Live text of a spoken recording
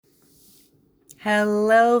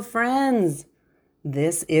Hello, friends.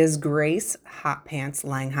 This is Grace Hot Pants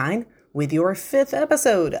Langhine with your 5th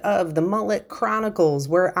episode of the Mullet Chronicles,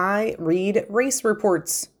 where I read race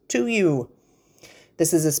reports to you.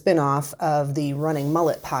 This is a spin-off of the Running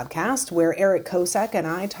Mullet podcast, where Eric Kosek and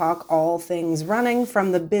I talk all things running,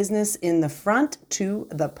 from the business in the front to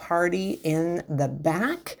the party in the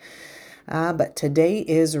back. But today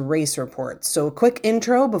is race report. So a quick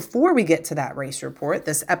intro before we get to that race report.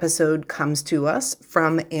 This episode comes to us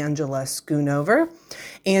from Angela Schoonover.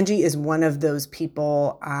 Angie is one of those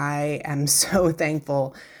people I am so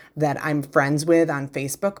thankful that I'm friends with on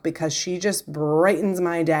Facebook, because she just brightens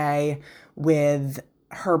my day with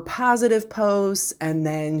her positive posts, and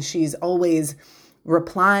then she's always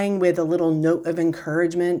replying with a little note of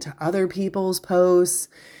encouragement to other people's posts.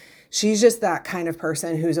 She's just that kind of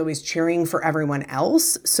person who's always cheering for everyone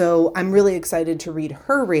else. So I'm really excited to read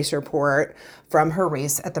her race report from her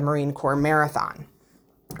race at the Marine Corps Marathon.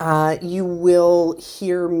 You will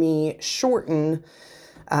hear me shorten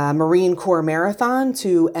Marine Corps Marathon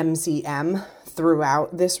to MCM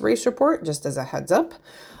throughout this race report, just as a heads up.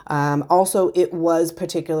 Also, it was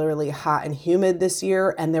particularly hot and humid this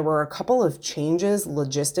year, and there were a couple of changes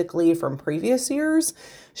logistically from previous years.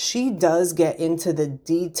 She does get into the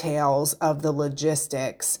details of the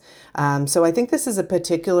logistics. So I think this is a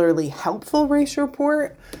particularly helpful race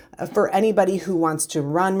report for anybody who wants to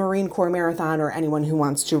run Marine Corps Marathon, or anyone who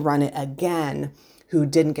wants to run it again who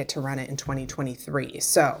didn't get to run it in 2023.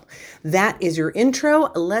 So that is your intro.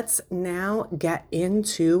 Let's now get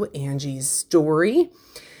into Angie's story,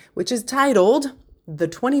 which is titled The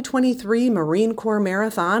 2023 Marine Corps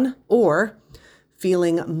Marathon, or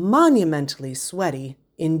Feeling Monumentally Sweaty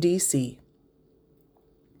in DC.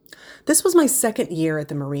 This was my second year at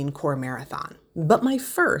the Marine Corps Marathon, but my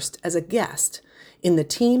first as a guest in the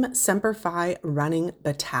Team Semper Fi running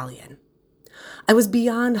battalion. I was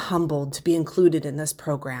beyond humbled to be included in this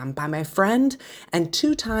program by my friend and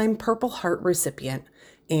 2-time Purple Heart recipient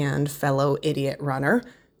and fellow idiot runner,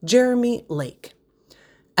 Jeremy Lake.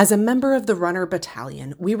 As a member of the Runner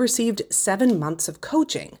Battalion, we received 7 months of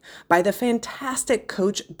coaching by the fantastic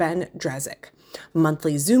Coach Ben Drezick.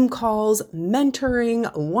 Monthly Zoom calls,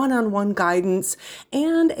 mentoring, one-on-one guidance,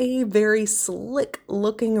 and a very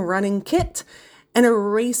slick-looking running kit, and a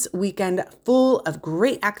race weekend full of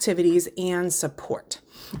great activities and support.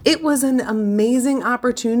 It was an amazing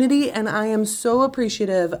opportunity, and I am so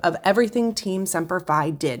appreciative of everything Team Semper Fi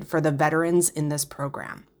did for the veterans in this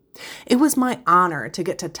program. It was my honor to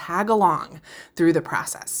get to tag along through the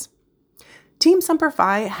process. Team Semper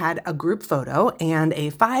Fi had a group photo and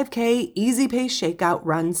a 5K easy pace shakeout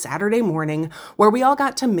run Saturday morning, where we all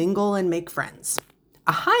got to mingle and make friends.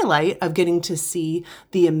 A highlight of getting to see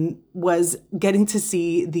the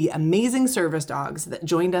amazing service dogs that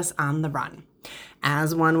joined us on the run.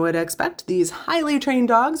 As one would expect, these highly trained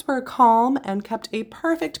dogs were calm and kept a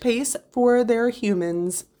perfect pace for their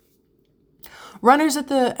humans. Runners at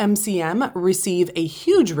the MCM receive a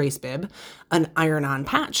huge race bib, an iron-on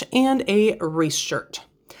patch, and a race shirt.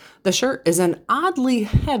 The shirt is an oddly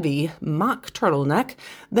heavy mock turtleneck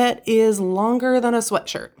that is longer than a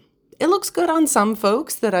sweatshirt. It looks good on some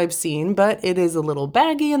folks that I've seen, but it is a little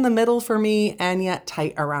baggy in the middle for me and yet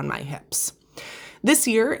tight around my hips. This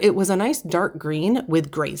year, it was a nice dark green with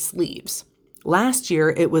gray sleeves. Last year,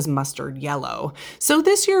 it was mustard yellow. So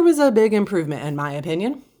this year was a big improvement in my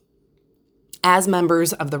opinion. As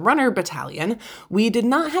members of the Runner Battalion, we did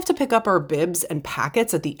not have to pick up our bibs and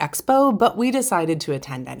packets at the expo, but we decided to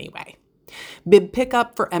attend anyway. Bib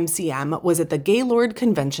pickup for MCM was at the Gaylord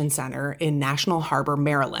Convention Center in National Harbor,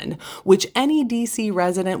 Maryland, which any DC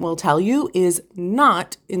resident will tell you is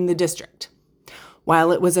not in the district.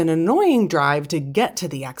 While it was an annoying drive to get to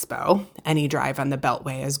the expo, any drive on the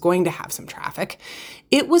Beltway is going to have some traffic,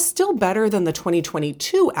 it was still better than the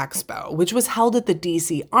 2022 expo, which was held at the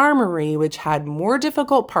DC Armory, which had more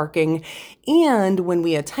difficult parking, and when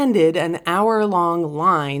we attended, an hour-long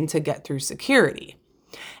line to get through security.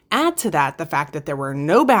 Add to that the fact that there were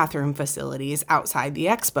no bathroom facilities outside the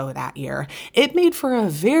expo that year. It made for a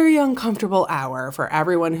very uncomfortable hour for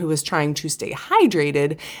everyone who was trying to stay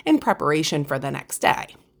hydrated in preparation for the next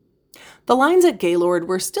day. The lines at Gaylord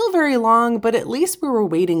were still very long, but at least we were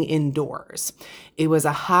waiting indoors. It was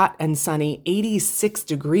a hot and sunny 86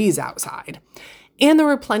 degrees outside, and there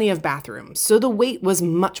were plenty of bathrooms, so the wait was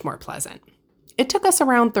much more pleasant. It took us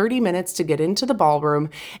around 30 minutes to get into the ballroom,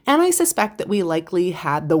 and I suspect that we likely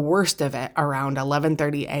had the worst of it around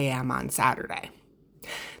 11:30 a.m. on Saturday.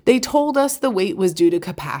 They told us the wait was due to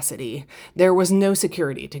capacity. There was no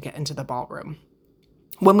security to get into the ballroom.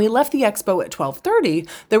 When we left the expo at 12:30,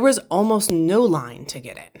 there was almost no line to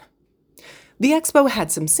get in. The expo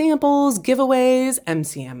had some samples, giveaways,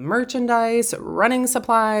 MCM merchandise, running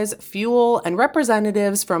supplies, fuel, and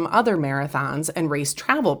representatives from other marathons and race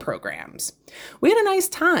travel programs. We had a nice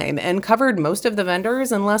time and covered most of the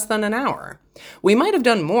vendors in less than an hour. We might have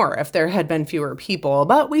done more if there had been fewer people,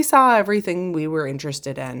 but we saw everything we were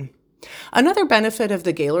interested in. Another benefit of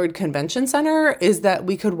the Gaylord Convention Center is that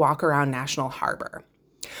we could walk around National Harbor.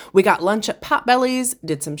 We got lunch at Potbelly's,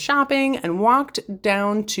 did some shopping, and walked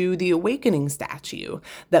down to the Awakening statue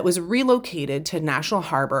that was relocated to National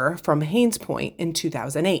Harbor from Haynes Point in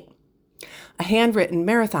 2008. A handwritten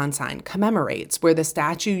marathon sign commemorates where the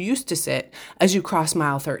statue used to sit as you cross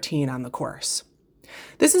mile 13 on the course.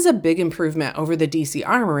 This is a big improvement over the DC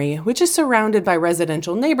Armory, which is surrounded by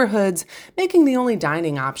residential neighborhoods, making the only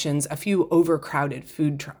dining options a few overcrowded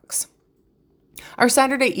food trucks. Our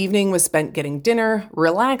Saturday evening was spent getting dinner,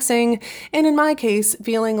 relaxing, and in my case,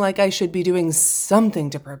 feeling like I should be doing something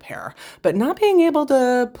to prepare, but not being able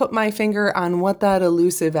to put my finger on what that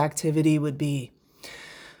elusive activity would be.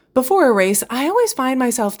 Before a race, I always find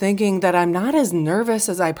myself thinking that I'm not as nervous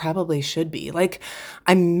as I probably should be, like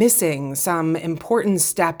I'm missing some important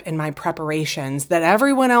step in my preparations that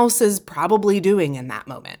everyone else is probably doing in that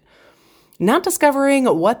moment. Not discovering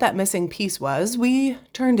what that missing piece was, we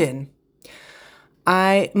turned in.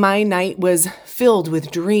 My night was filled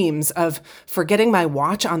with dreams of forgetting my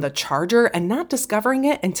watch on the charger and not discovering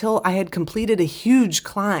it until I had completed a huge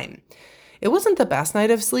climb. It wasn't the best night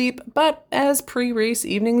of sleep, but as pre-race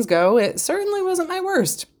evenings go, it certainly wasn't my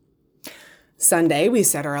worst. Sunday, we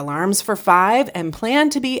set our alarms for 5 and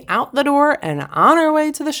planned to be out the door and on our way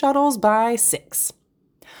to the shuttles by 6.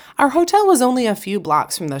 Our hotel was only a few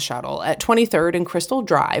blocks from the shuttle at 23rd and Crystal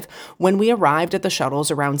Drive. When we arrived at the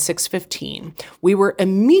shuttles around 6:15, we were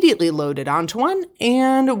immediately loaded onto one,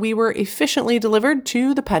 and we were efficiently delivered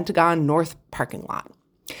to the Pentagon North parking lot.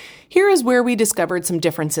 Here is where we discovered some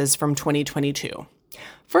differences from 2022.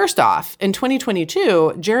 First off, in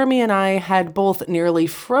 2022, Jeremy and I had both nearly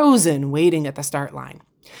frozen waiting at the start line.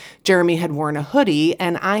 Jeremy had worn a hoodie,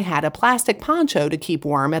 and I had a plastic poncho to keep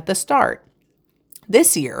warm at the start.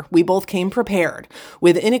 This year, we both came prepared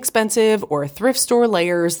with inexpensive or thrift store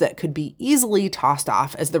layers that could be easily tossed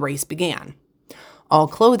off as the race began. All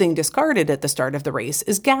clothing discarded at the start of the race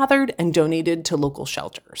is gathered and donated to local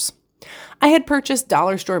shelters. I had purchased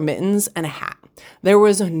dollar store mittens and a hat. There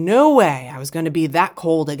was no way I was going to be that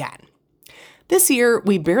cold again. This year,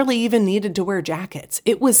 we barely even needed to wear jackets.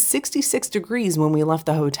 It was 66 degrees when we left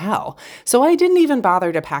the hotel, so I didn't even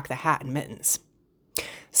bother to pack the hat and mittens.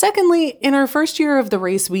 Secondly, in our first year of the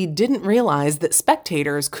race, we didn't realize that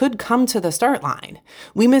spectators could come to the start line.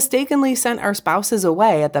 We mistakenly sent our spouses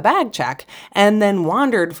away at the bag check and then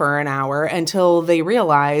wandered for an hour until they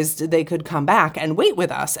realized they could come back and wait with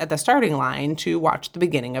us at the starting line to watch the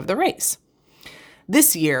beginning of the race.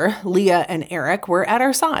 This year, Leah and Eric were at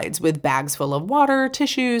our sides with bags full of water,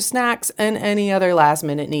 tissues, snacks, and any other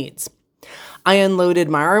last-minute needs. I unloaded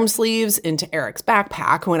my arm sleeves into Eric's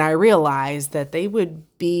backpack when I realized that they would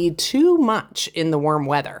be too much in the warm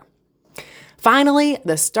weather. Finally,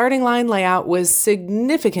 the starting line layout was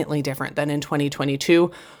significantly different than in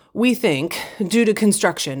 2022, we think, due to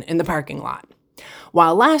construction in the parking lot.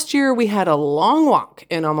 While last year we had a long walk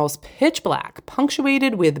in almost pitch black,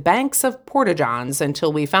 punctuated with banks of porta-johns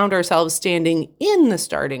until we found ourselves standing in the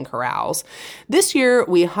starting corrals, this year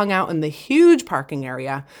we hung out in the huge parking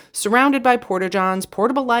area, surrounded by porta-johns,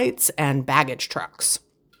 portable lights, and baggage trucks.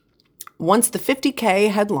 Once the 50K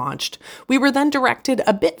had launched, we were then directed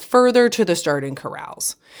a bit further to the starting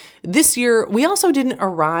corrals. This year, we also didn't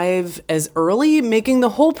arrive as early, making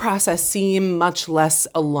the whole process seem much less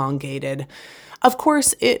elongated. Of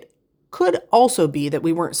course, it could also be that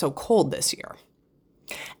we weren't so cold this year.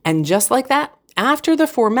 And just like that, after the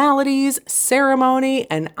formalities, ceremony,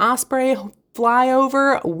 and Osprey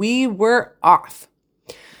flyover, we were off.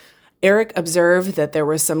 Eric observed that there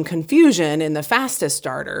was some confusion in the fastest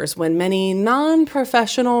starters when many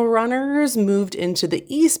non-professional runners moved into the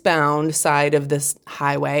eastbound side of this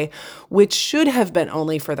highway, which should have been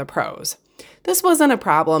only for the pros. This wasn't a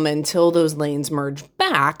problem until those lanes merged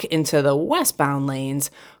back into the westbound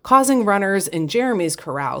lanes, causing runners in Jeremy's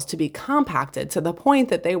corrals to be compacted to the point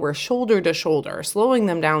that they were shoulder to shoulder, slowing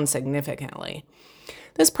them down significantly.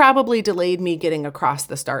 This probably delayed me getting across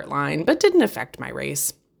the start line, but didn't affect my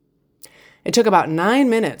race. It took about 9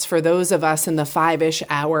 minutes for those of us in the 5-ish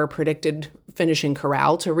hour predicted finishing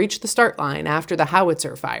corral to reach the start line after the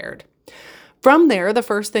howitzer fired. From there, the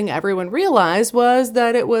first thing everyone realized was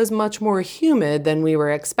that it was much more humid than we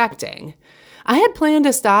were expecting. I had planned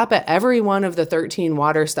to stop at every one of the 13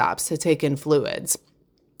 water stops to take in fluids.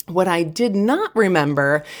 What I did not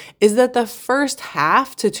remember is that the first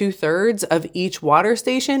half to 2/3 of each water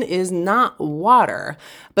station is not water,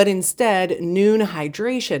 but instead noon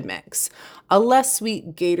hydration mix, a less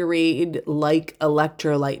sweet Gatorade-like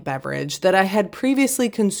electrolyte beverage that I had previously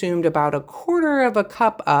consumed about 1/4 of a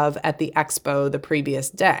cup of at the expo the previous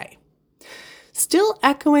day. Still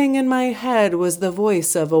echoing in my head was the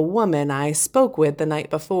voice of a woman I spoke with the night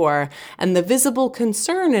before, and the visible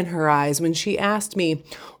concern in her eyes when she asked me,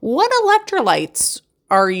 "What electrolytes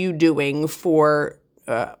are you doing for?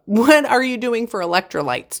 What are you doing for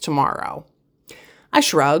electrolytes tomorrow?" I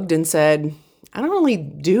shrugged and said, "I don't really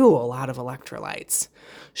do a lot of electrolytes."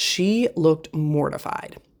 She looked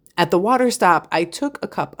mortified. At the water stop, I took a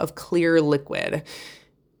cup of clear liquid.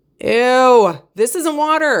 "Ew, this isn't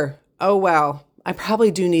water." "Oh, well, I probably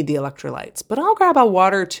do need the electrolytes, but I'll grab a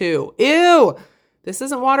water too." "Ew, this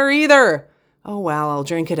isn't water either." "Oh, well, I'll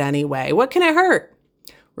drink it anyway. What can it hurt?"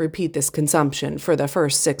 Repeat this consumption for the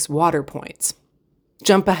first 6 water points.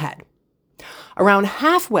 Jump ahead. Around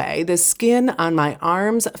halfway, the skin on my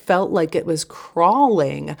arms felt like it was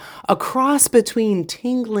crawling, a cross between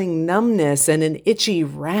tingling numbness and an itchy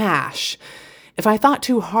rash. If I thought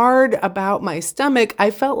too hard about my stomach, I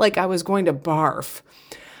felt like I was going to barf.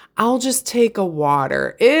 "I'll just take a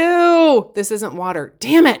water." "Ew, this isn't water."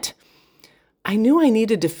 "Damn it." I knew I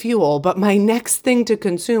needed to fuel, but my next thing to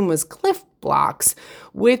consume was Cliff Blocks,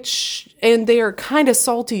 and they are kind of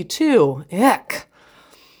salty too. Ick.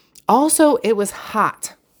 Also, it was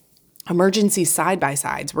hot. Emergency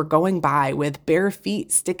side-by-sides were going by with bare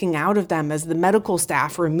feet sticking out of them as the medical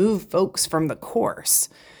staff removed folks from the course.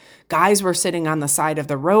 Guys were sitting on the side of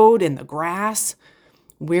the road in the grass.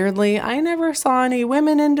 Weirdly, I never saw any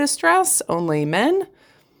women in distress, only men.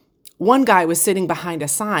 One guy was sitting behind a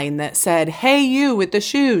sign that said, "Hey, you with the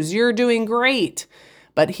shoes, you're doing great."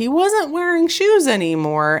 But he wasn't wearing shoes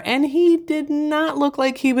anymore, and he did not look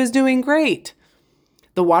like he was doing great.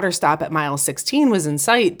 The water stop at mile 16 was in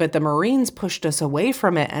sight, but the Marines pushed us away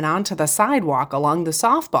from it and onto the sidewalk along the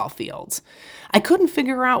softball fields. I couldn't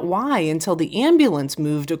figure out why until the ambulance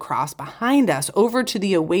moved across behind us over to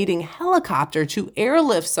the awaiting helicopter to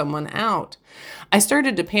airlift someone out. I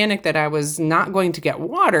started to panic that I was not going to get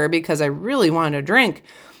water because I really wanted a drink,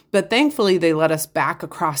 but thankfully they let us back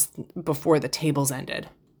across before the tables ended.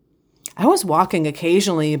 I was walking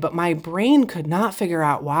occasionally, but my brain could not figure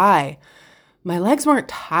out why. My legs weren't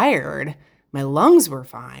tired. My lungs were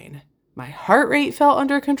fine. My heart rate felt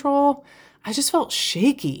under control. I just felt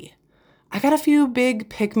shaky. I got a few big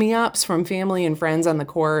pick-me-ups from family and friends on the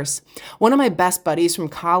course. One of my best buddies from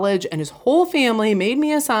college and his whole family made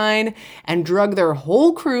me a sign and drug their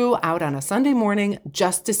whole crew out on a Sunday morning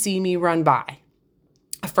just to see me run by.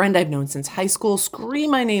 A friend I've known since high school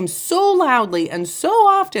screamed my name so loudly and so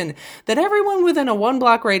often that everyone within a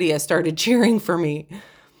 1-block radius started cheering for me.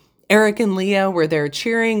 Eric and Leah were there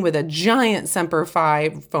cheering with a giant Semper Fi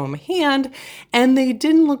foam hand, and they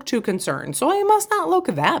didn't look too concerned, so I must not look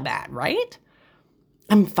that bad, right?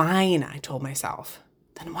 "I'm fine," I told myself.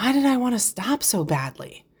 Then why did I want to stop so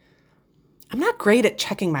badly? I'm not great at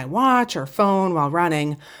checking my watch or phone while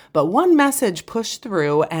running, but one message pushed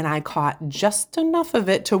through and I caught just enough of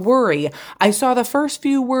it to worry. I saw the first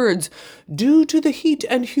few words, "Due to the heat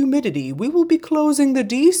and humidity, we will be closing the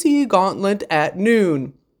DC gauntlet at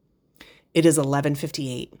noon." It is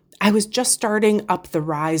 11:58. I was just starting up the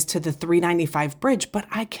rise to the 395 bridge, but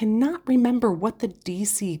I cannot remember what the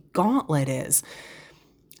DC gauntlet is.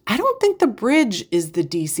 I don't think the bridge is the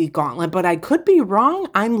DC gauntlet, but I could be wrong.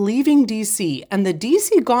 I'm leaving DC, and the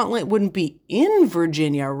DC gauntlet wouldn't be in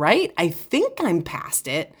Virginia, right? I think I'm past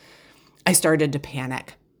it. I started to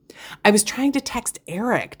panic. I was trying to text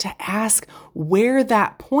Eric to ask where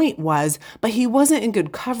that point was, but he wasn't in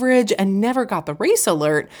good coverage and never got the race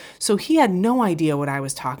alert, so he had no idea what I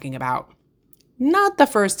was talking about. Not the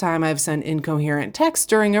first time I've sent incoherent texts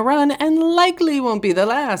during a run, and likely won't be the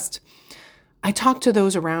last. I talked to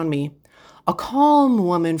those around me. A calm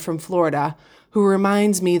woman from Florida who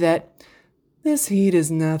reminds me that this heat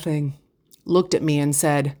is nothing, looked at me and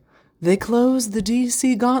said, "They closed the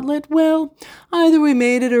DC gauntlet? Well, either we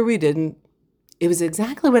made it or we didn't." It was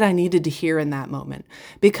exactly what I needed to hear in that moment,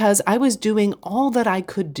 because I was doing all that I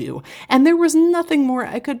could do, and there was nothing more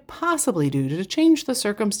I could possibly do to change the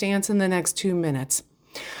circumstance in the next 2 minutes.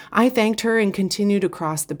 I thanked her and continued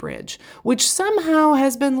across the bridge, which somehow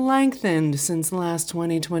has been lengthened since last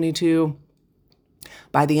 2022.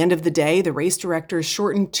 By the end of the day, the race directors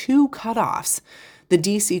shortened 2 cutoffs, the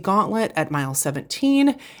DC Gauntlet at mile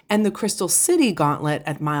 17 and the Crystal City Gauntlet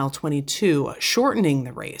at mile 22, shortening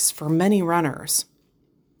the race for many runners.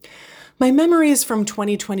 My memories from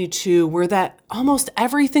 2022 were that almost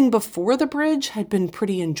everything before the bridge had been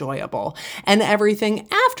pretty enjoyable, and everything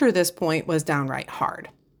after this point was downright hard.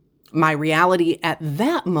 My reality at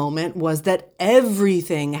that moment was that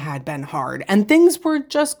everything had been hard, and things were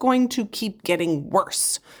just going to keep getting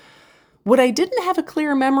worse. What I didn't have a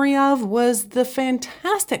clear memory of was the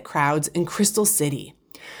fantastic crowds in Crystal City.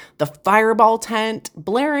 The Fireball tent,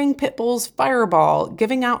 blaring Pitbull's Fireball,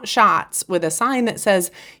 giving out shots with a sign that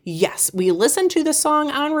says, "Yes, we listened to the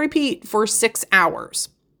song on repeat for 6 hours."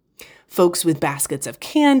 Folks with baskets of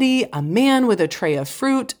candy, a man with a tray of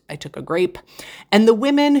fruit, I took a grape, and the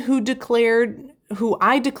women who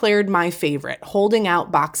I declared my favorite, holding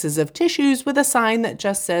out boxes of tissues with a sign that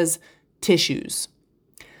just says, "Tissues."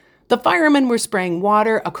 The firemen were spraying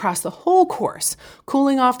water across the whole course,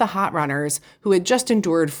 cooling off the hot runners who had just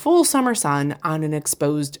endured full summer sun on an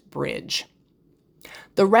exposed bridge.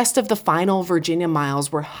 The rest of the final Virginia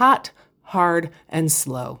miles were hot, hard, and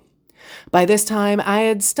slow. By this time, I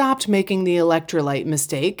had stopped making the electrolyte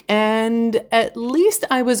mistake, and at least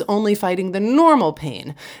I was only fighting the normal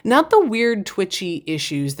pain, not the weird twitchy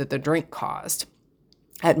issues that the drink caused.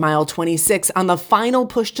 At mile 26, on the final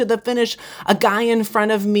push to the finish, a guy in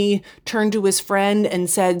front of me turned to his friend and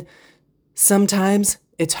said, "Sometimes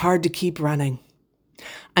it's hard to keep running."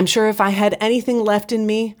 I'm sure if I had anything left in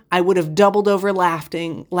me, I would have doubled over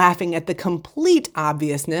laughing at the complete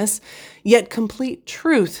obviousness, yet complete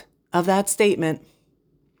truth of that statement.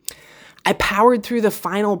 I powered through the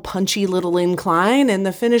final punchy little incline and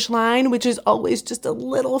the finish line, which is always just a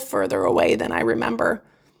little further away than I remember.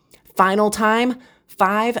 Final time,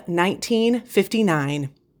 5:19:59,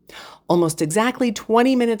 almost exactly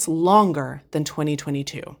 20 minutes longer than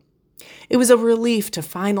 2022. It was a relief to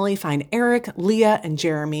finally find Eric, Leah, and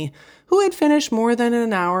Jeremy, who had finished more than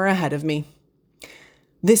an hour ahead of me.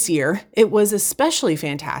 This year, it was especially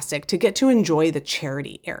fantastic to get to enjoy the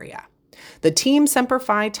charity area. The Team Semper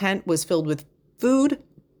Fi tent was filled with food,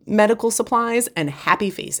 medical supplies, and happy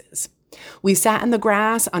faces. We sat in the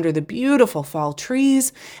grass under the beautiful fall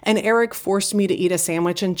trees, and Eric forced me to eat a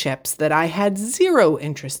sandwich and chips that I had zero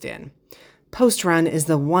interest in. Post-run is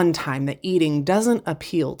the one time that eating doesn't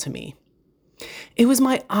appeal to me. It was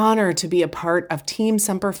my honor to be a part of Team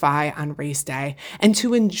Semper Fi on race day and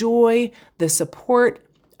to enjoy the support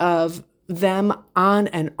of them on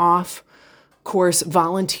and off course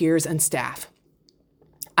volunteers and staff.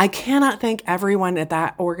 I cannot thank everyone at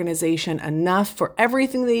that organization enough for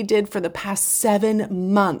everything they did for the past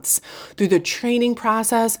 7 months through the training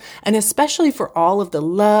process, and especially for all of the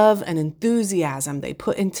love and enthusiasm they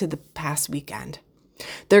put into the past weekend.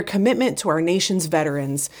 Their commitment to our nation's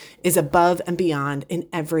veterans is above and beyond in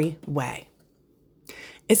every way.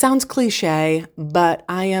 It sounds cliche, but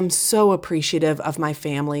I am so appreciative of my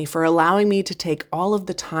family for allowing me to take all of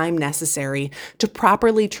the time necessary to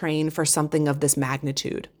properly train for something of this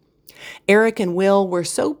magnitude. Eric and Will were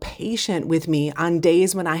so patient with me on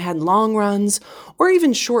days when I had long runs or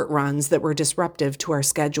even short runs that were disruptive to our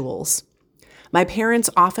schedules. My parents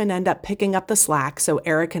often end up picking up the slack so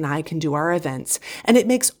Eric and I can do our events, and it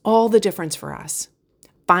makes all the difference for us.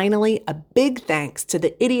 Finally, a big thanks to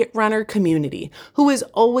the Idiot Runner community, who is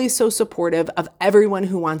always so supportive of everyone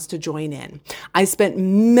who wants to join in. I spent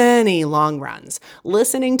many long runs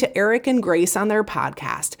listening to Eric and Grace on their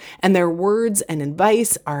podcast, and their words and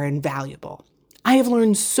advice are invaluable. I have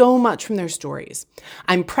learned so much from their stories.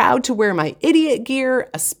 I'm proud to wear my idiot gear,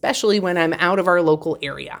 especially when I'm out of our local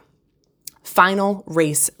area. Final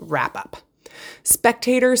race wrap-up.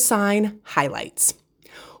 Spectator sign highlights.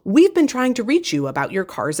 We've been trying to reach you about your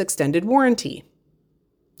car's extended warranty.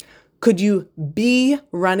 Could you be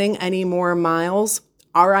running any more miles?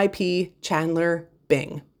 RIP Chandler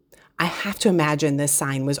Bing. I have to imagine this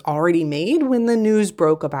sign was already made when the news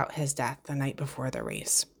broke about his death the night before the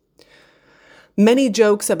race. Many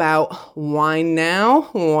jokes about wine now,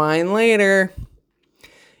 wine later.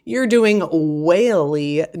 You're doing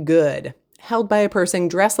whaley good. Held by a person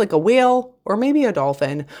dressed like a whale or maybe a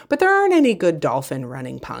dolphin, but there aren't any good dolphin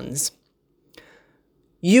running puns.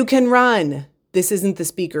 You can run. This isn't the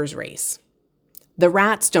speaker's race. The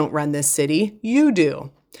rats don't run this city. You do.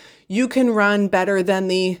 You can run better than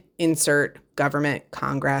the insert government,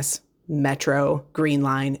 Congress, Metro, Green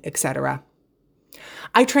Line, etc.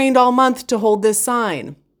 I trained all month to hold this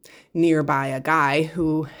sign. Nearby a guy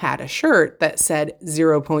who had a shirt that said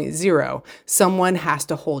 0.0. Someone has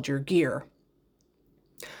to hold your gear.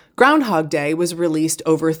 Groundhog Day was released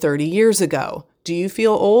over 30 years ago. Do you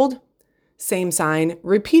feel old? Same sign,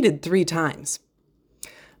 repeated 3 times.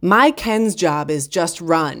 My Ken's job is just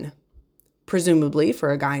run. Presumably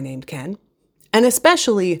for a guy named Ken. And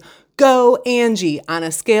especially Go, Angie. On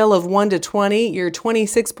a scale of 1 to 20, you're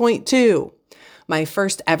 26.2. My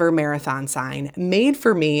first ever marathon sign, made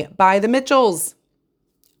for me by the Mitchells.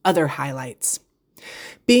 Other highlights: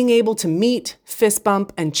 being able to meet, fist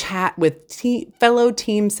bump, and chat with fellow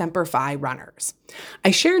Team Semper Fi runners. I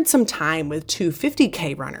shared some time with two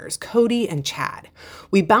 50K runners, Cody and Chad.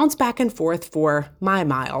 We bounced back and forth for my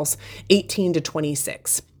miles, 18 to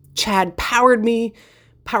 26. Chad powered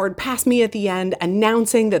past me at the end,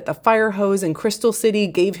 announcing that the fire hose in Crystal City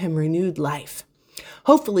gave him renewed life.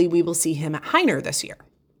 Hopefully we will see him at Heiner this year.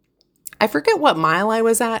 I forget what mile I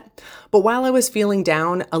was at, but while I was feeling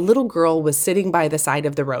down, a little girl was sitting by the side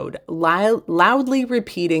of the road, loudly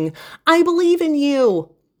repeating, "I believe in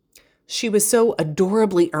you." She was so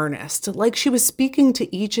adorably earnest, like she was speaking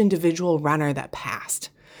to each individual runner that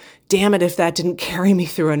passed. Damn it if that didn't carry me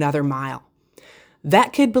through another mile.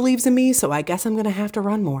 That kid believes in me, so I guess I'm going to have to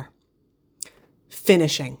run more.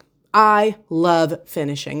 Finishing. I love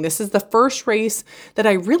finishing. This is the first race that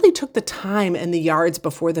I really took the time in the yards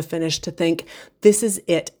before the finish to think, this is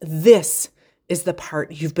it. This is the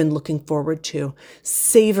part you've been looking forward to.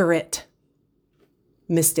 Savor it.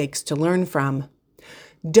 Mistakes to learn from.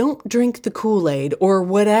 Don't drink the Kool-Aid or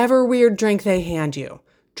whatever weird drink they hand you.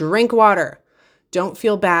 Drink water. Don't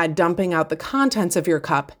feel bad dumping out the contents of your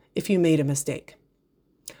cup if you made a mistake.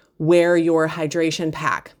 Wear your hydration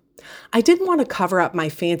pack. I didn't want to cover up my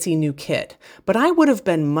fancy new kit, but I would have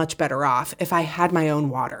been much better off if I had my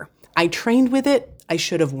own water. I trained with it. I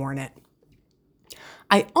should have worn it.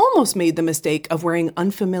 I almost made the mistake of wearing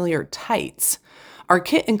unfamiliar tights. Our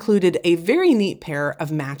kit included a very neat pair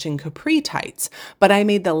of matching capri tights, but I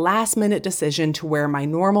made the last-minute decision to wear my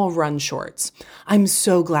normal run shorts. I'm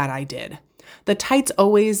so glad I did. The tights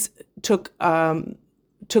always took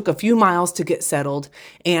a few miles to get settled,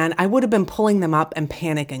 and I would have been pulling them up and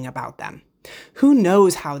panicking about them. Who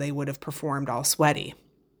knows how they would have performed all sweaty.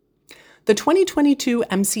 The 2022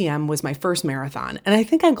 MCM was my first marathon, and I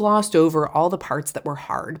think I glossed over all the parts that were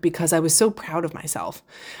hard because I was so proud of myself.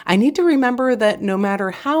 I need to remember that no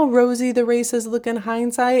matter how rosy the races look in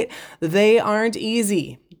hindsight, they aren't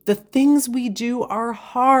easy. The things we do are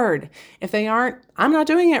hard. If they aren't, I'm not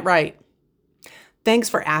doing it right. Thanks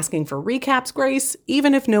for asking for recaps, Grace.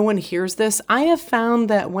 Even if no one hears this, I have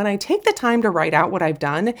found that when I take the time to write out what I've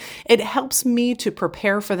done, it helps me to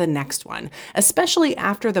prepare for the next one, especially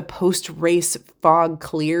after the post-race fog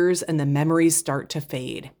clears and the memories start to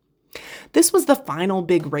fade. This was the final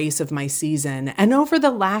big race of my season, and over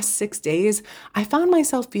the last 6 days, I found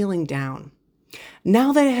myself feeling down.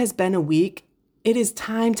 Now that it has been a week, it is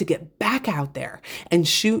time to get back out there and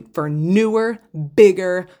shoot for newer,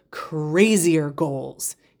 bigger, crazier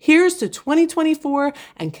goals. Here's to 2024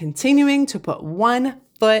 and continuing to put one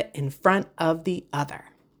foot in front of the other.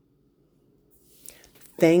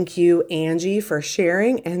 Thank you, Angie, for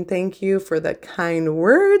sharing, and thank you for the kind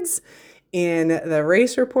words in the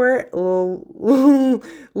race report. A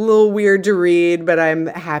little weird to read, but I'm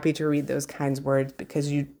happy to read those kinds of words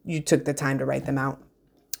because you took the time to write them out.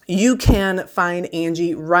 You can find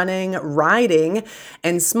Angie running, riding,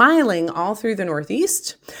 and smiling all through the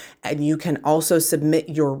Northeast. And you can also submit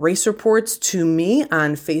your race reports to me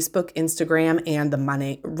on Facebook, Instagram, and the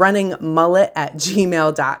running mullet at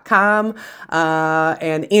gmail.com.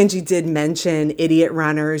 And Angie did mention Idiot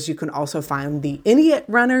Runners. You can also find the Idiot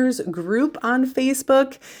Runners group on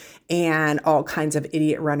Facebook and all kinds of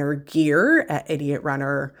Idiot Runner gear at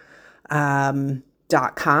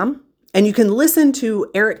idiotrunner.com. And you can listen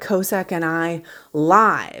to Eric Kosak and I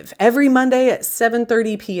live every Monday at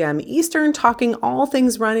 7:30 p.m. Eastern, talking all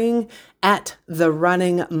things running at the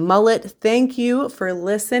Running Mullet. Thank you for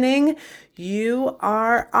listening. You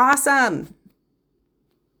are awesome.